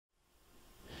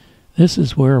This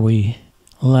is where we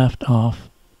left off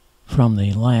from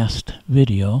the last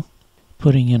video,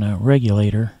 putting in a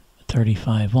regulator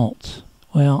 35 volts.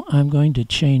 Well, I'm going to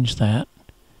change that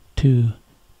to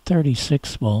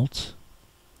 36 volts,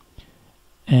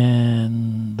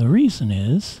 and the reason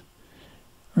is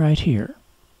right here.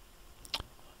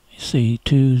 You see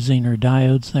two Zener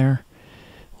diodes there?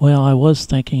 Well, I was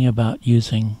thinking about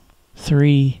using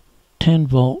 3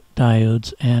 10-volt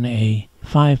diodes and a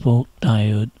 5-volt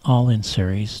diode all in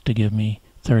series to give me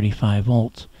 35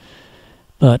 volts.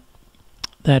 But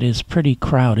that is pretty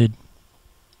crowded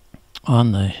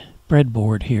on the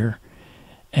breadboard here,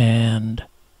 and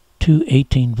two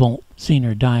 18-volt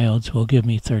Zener diodes will give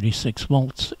me 36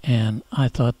 volts, and I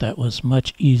thought that was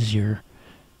much easier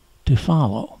to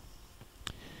follow.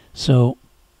 So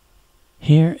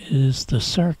here is the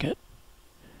circuit.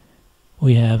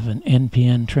 We have an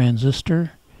NPN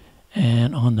transistor,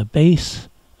 and on the base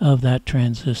of that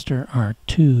transistor are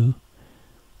two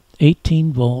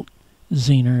 18-volt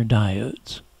Zener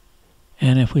diodes.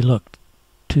 And if we look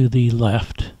to the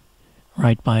left,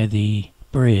 right by the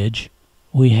bridge,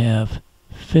 we have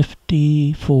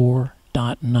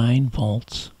 54.9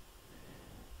 volts,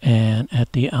 and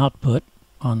at the output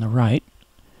on the right,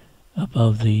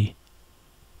 above the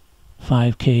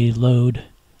 5K load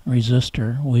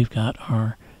resistor, we've got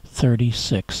our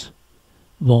 36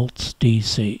 volts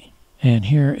DC. And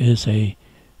here is a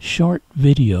short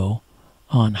video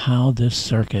on how this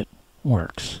circuit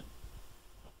works.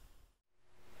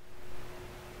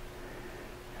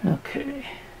 Okay,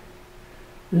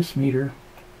 this meter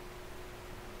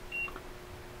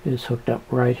is hooked up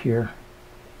right here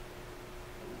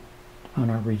on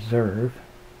our reserve,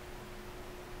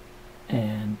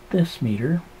 and this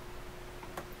meter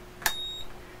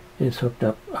is hooked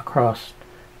up across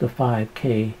the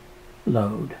 5K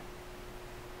load.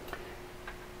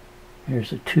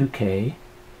 Here's a 2K,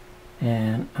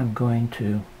 and I'm going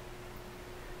to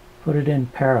put it in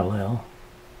parallel,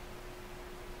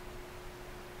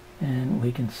 and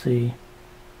we can see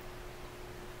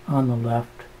on the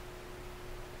left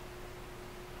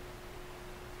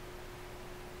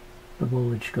the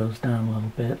voltage goes down a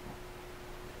little bit,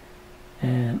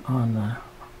 and on the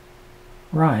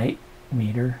right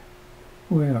meter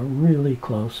we are really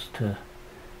close to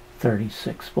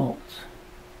 36 volts.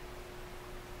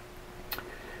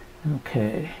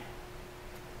 Okay,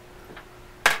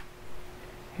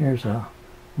 here's a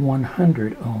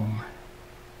 100 ohm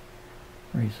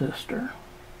resistor.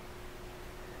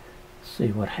 Let's see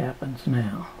what happens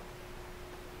now.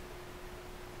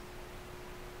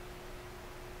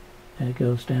 It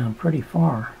goes down pretty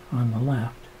far on the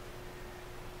left,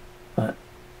 but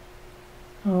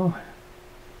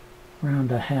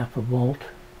around a half a volt.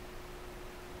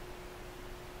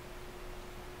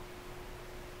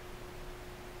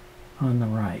 On the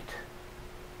right.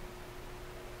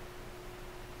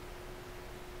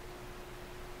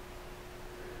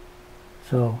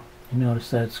 So you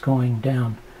notice that it's going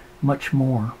down much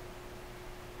more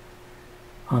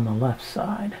on the left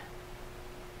side.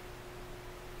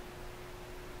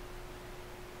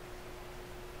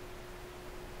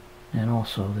 And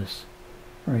also this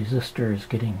resistor is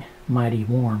getting mighty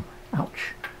warm.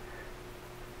 Ouch.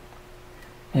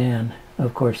 And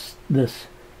of course this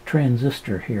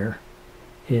transistor here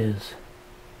is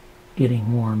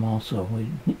getting warm also.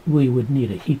 We would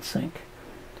need a heat sink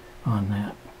on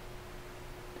that.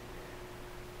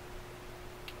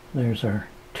 There's our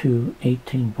two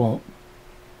 18-volt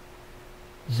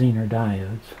Zener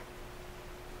diodes.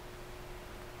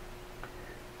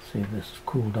 See if this is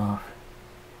cooled off.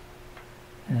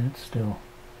 And it's still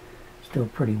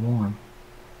pretty warm.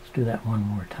 Let's do that one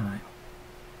more time.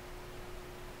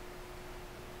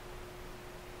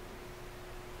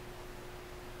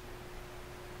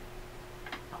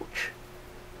 Ouch.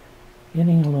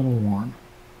 Getting a little warm.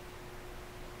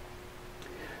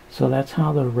 So that's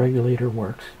how the regulator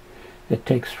works. It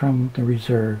takes from the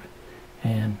reserve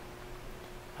and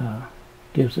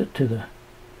gives it to the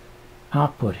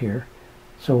output here.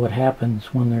 So what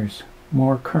happens when there's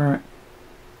more current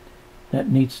that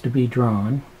needs to be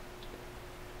drawn,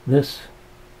 this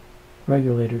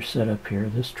regulator setup here,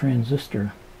 this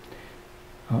transistor,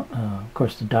 of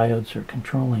course the diodes are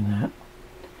controlling that,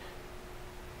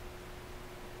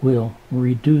 will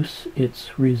reduce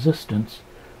its resistance,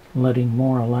 letting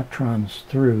more electrons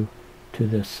through to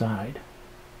this side.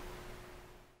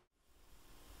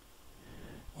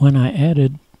 When I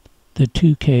added the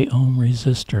 2K ohm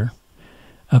resistor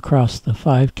across the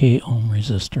 5K ohm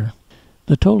resistor,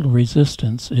 the total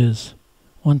resistance is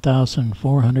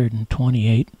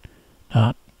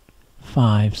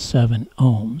 1428.57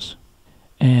 ohms.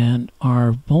 and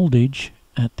our voltage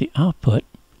at the output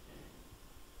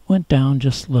went down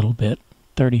just a little bit,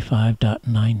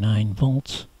 35.99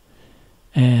 volts,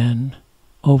 and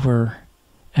over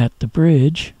at the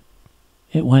bridge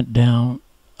it went down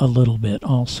a little bit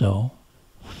also,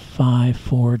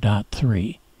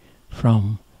 54.3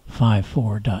 from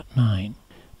 54.9.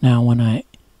 Now when I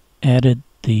added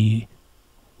the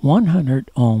 100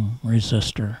 ohm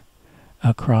resistor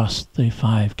across the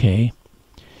 5K,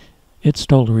 its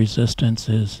total resistance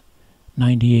is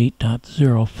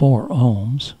 98.04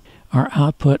 ohms. Our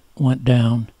output went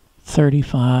down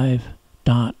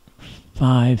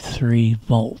 35.53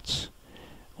 volts,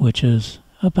 which is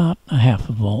about a half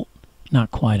a volt,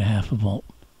 not quite a half a volt.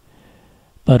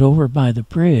 But over by the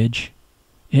bridge,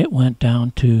 it went down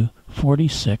to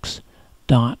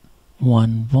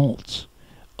 46.1 volts,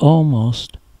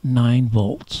 almost 9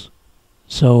 volts.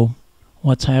 So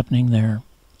what's happening there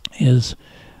is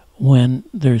when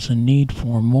there's a need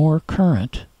for more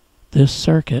current, this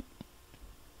circuit,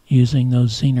 using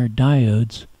those Zener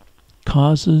diodes,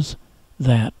 causes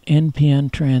that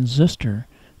NPN transistor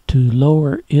to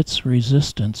lower its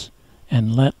resistance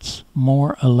and lets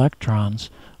more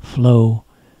electrons flow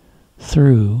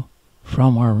through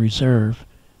from our reserve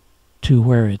to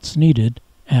where it's needed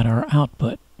at our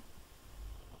output.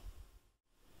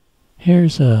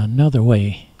 Here's another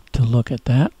way to look at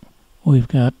that. We've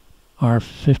got our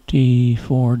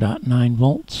 54.9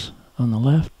 volts on the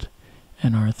left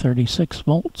and our 36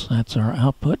 volts, that's our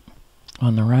output,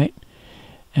 on the right,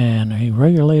 and a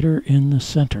regulator in the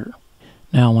center.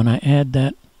 Now when I add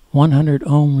that 100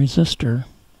 ohm resistor,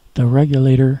 the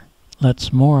regulator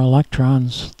lets more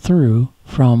electrons through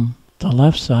from the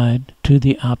left side to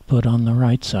the output on the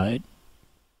right side.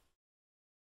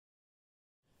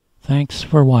 Thanks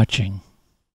for watching.